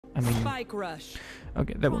I mean... Spike rush.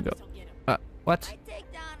 Okay, there we go. What?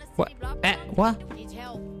 What? What?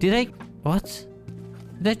 Did I... What?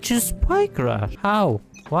 Did I choose Spike Rush? How?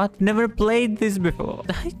 What? Never played this before.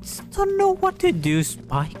 I just don't know what to do.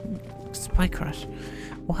 Spike Rush.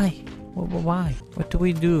 Why? Why? What do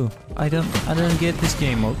we do? I don't get this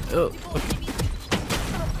game mode. Oh, okay.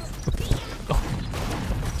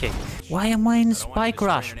 Okay. Why am I in Spike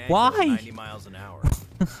Rush? Why?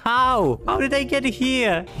 How? How did I get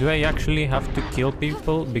here? Do I actually have to kill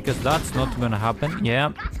people? Because that's not gonna happen.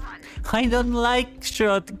 Yeah. I don't like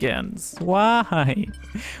shotguns. Why?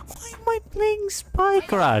 Why am I playing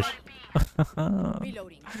Spike Rush?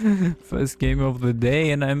 First game of the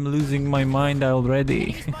day and I'm losing my mind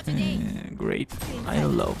already. Great. I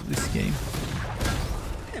love this game.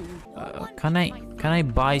 Can I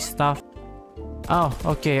buy stuff? Oh,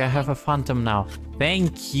 okay, I have a phantom now.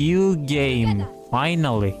 Thank you, game.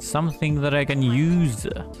 Finally, something that I can use.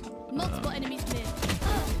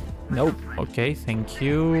 Nope. Okay, thank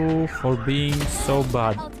you for being so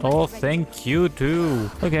bad. Oh, thank you too.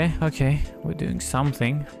 Okay, we're doing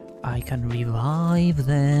something. I can revive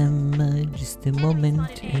them. Just a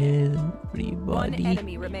moment, everybody.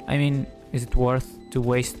 I mean, is it worth to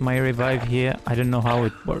waste my revive here? I don't know how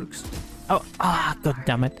it works. Oh, god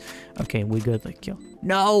damn it. Okay, we got the kill.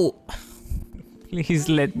 No! Please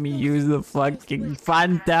let me use the fucking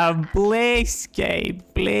phantom. Please, game,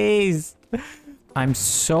 please. I'm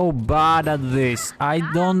so bad at this. I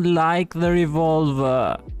don't like the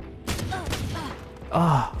revolver.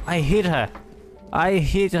 Oh, I hit her. I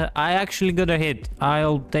actually got a hit.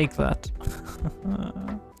 I'll take that.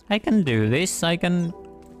 I can do this. I can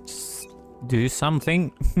do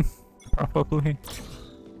something. Probably.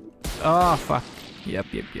 Oh, fuck. Yep.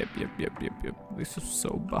 This is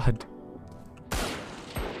so bad.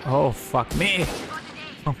 Oh, fuck me.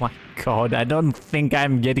 Oh my god, I don't think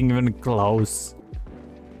I'm getting even close.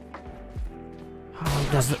 How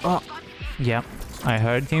does it... Oh, yeah, I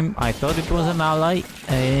heard him. I thought it was an ally.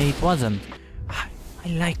 It wasn't. I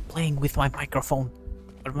like playing with my microphone,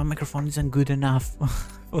 but my microphone isn't good enough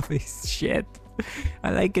for this shit. I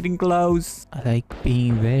like getting close. I like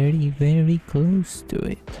being very close to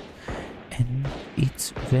it. And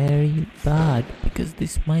it's very bad because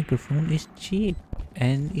this microphone is cheap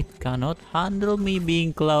and it cannot handle me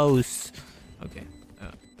being close. Okay.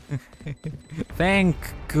 Thank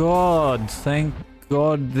God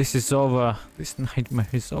this is over. This nightmare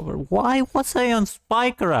is over. Why was I on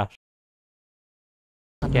Spike Rush?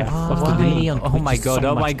 Yeah, oh my god,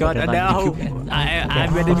 no! I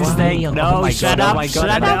made a mistake. No, shut up, no!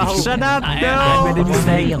 I made a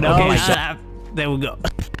mistake. No, shut up. There we go.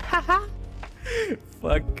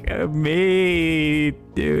 Fuck me,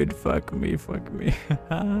 dude. Fuck me.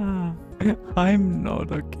 I'm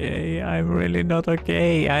not okay. I'm really not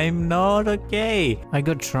okay. I'm not okay. I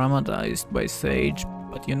got traumatized by Sage,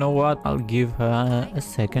 but you know what? I'll give her a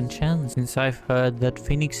second chance since I've heard that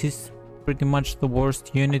Phoenix is pretty much the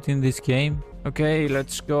worst unit in this game. Okay,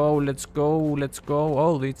 let's go.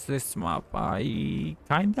 Oh, it's this map. I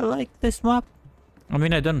kinda like this map. I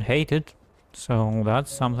mean, I don't hate it, so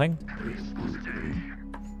that's something.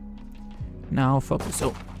 Now focus.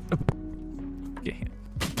 Oh, okay.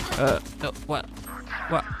 No, what?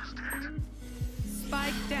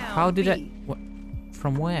 Spike down. How did I? What?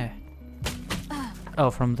 From where?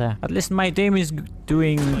 Oh, from there. At least my team is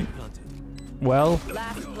doing well.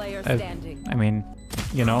 Last player standing. I mean,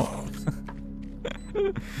 you know.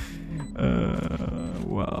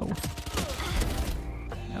 Wow.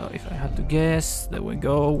 Now, if I had to guess, there we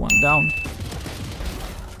go. One down.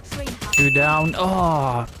 Two down.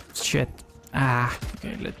 Oh, shit.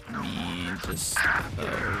 Okay, let me just...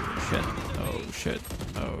 Oh,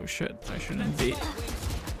 shit. I shouldn't be...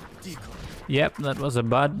 Yep, that was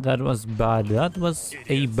bad. That was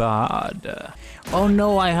a bad. Oh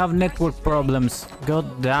no, I have network problems.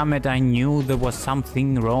 God damn it, I knew there was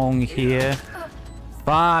something wrong here.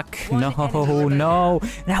 Fuck, no.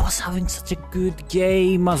 And I was having such a good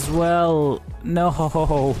game as well.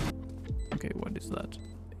 No. Okay, what is that?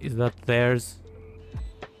 Is that theirs?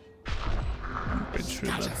 I'm pretty sure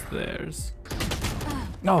that's theirs.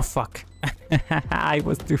 Oh, fuck. I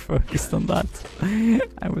was too focused on that.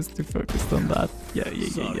 Yeah.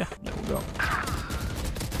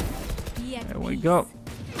 There we go.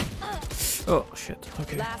 Oh, shit.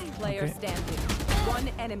 Okay. Last player standing. One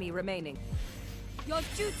enemy remaining. Your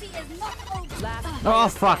duty is not over. Last Oh, player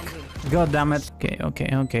fuck. standing. God damn it.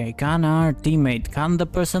 Okay. Can our teammate, can the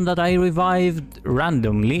person that I revived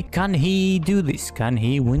randomly, can he do this? Can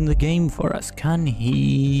he win the game for us? Can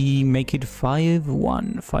he make it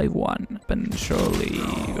 5-1? 5-1. And surely,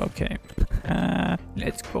 okay.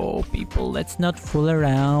 Let's go, people. Let's not fool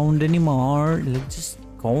around anymore. Let's just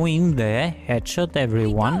go in there, headshot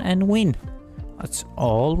everyone, and win. That's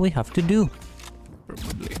all we have to do.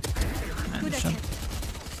 Probably. Mention.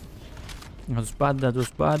 That was bad, that was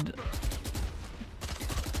bad.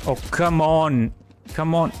 Oh, come on.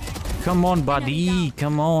 Come on. Come on, buddy.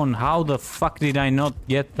 Come on. How the fuck did I not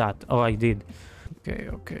get that? Oh, I did.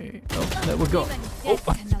 Okay. Oh, there we go. Oh,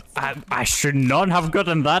 I should not have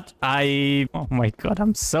gotten that. Oh my god,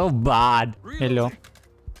 I'm so bad. Hello.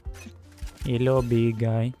 Hello, big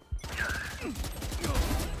guy.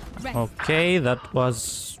 Okay, that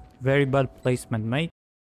was very bad placement, mate.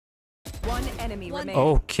 One enemy remaining.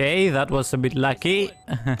 Okay, that was a bit lucky.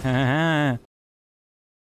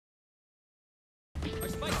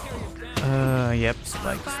 Yep,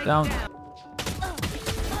 spikes down.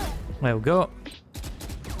 There we go.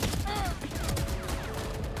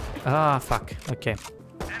 Ah, fuck. Okay.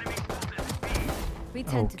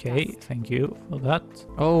 Okay, thank you for that.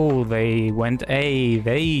 Oh, they went A.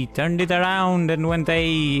 They turned it around and went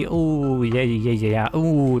A. Oh, yeah.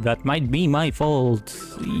 Oh, that might be my fault.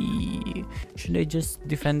 Should I just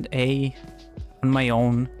defend A on my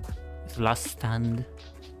own? Last stand.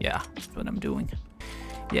 Yeah, that's what I'm doing.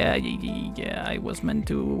 Yeah, I was meant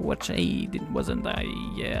to watch A, wasn't I?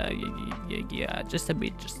 Yeah. Just a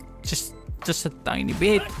bit. Just a tiny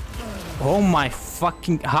bit. Oh my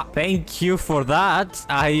fucking... thank you for that.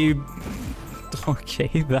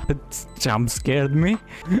 Okay, that jump scared me.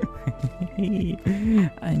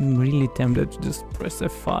 I'm really tempted to just press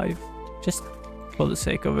F5. Just for the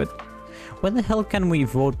sake of it. Where the hell can we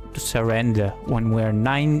vote to surrender when we're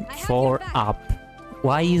 9-4 up?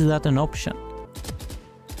 Why is that an option?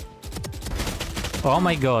 Oh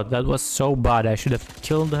my god, that was so bad. I should have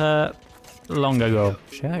killed her long ago.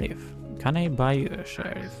 Sheriff. Can I buy you a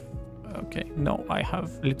sheriff? Okay, no, I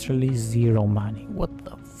have literally zero money. What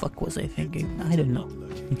the fuck was I thinking? I don't know.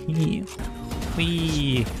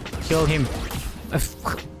 We kill him.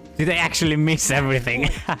 Did I actually miss everything?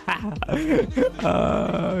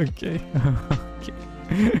 Okay.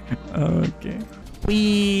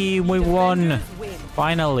 We won.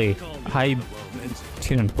 Finally. I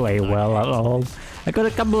didn't play well at all. I got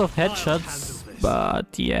a couple of headshots,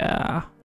 but yeah.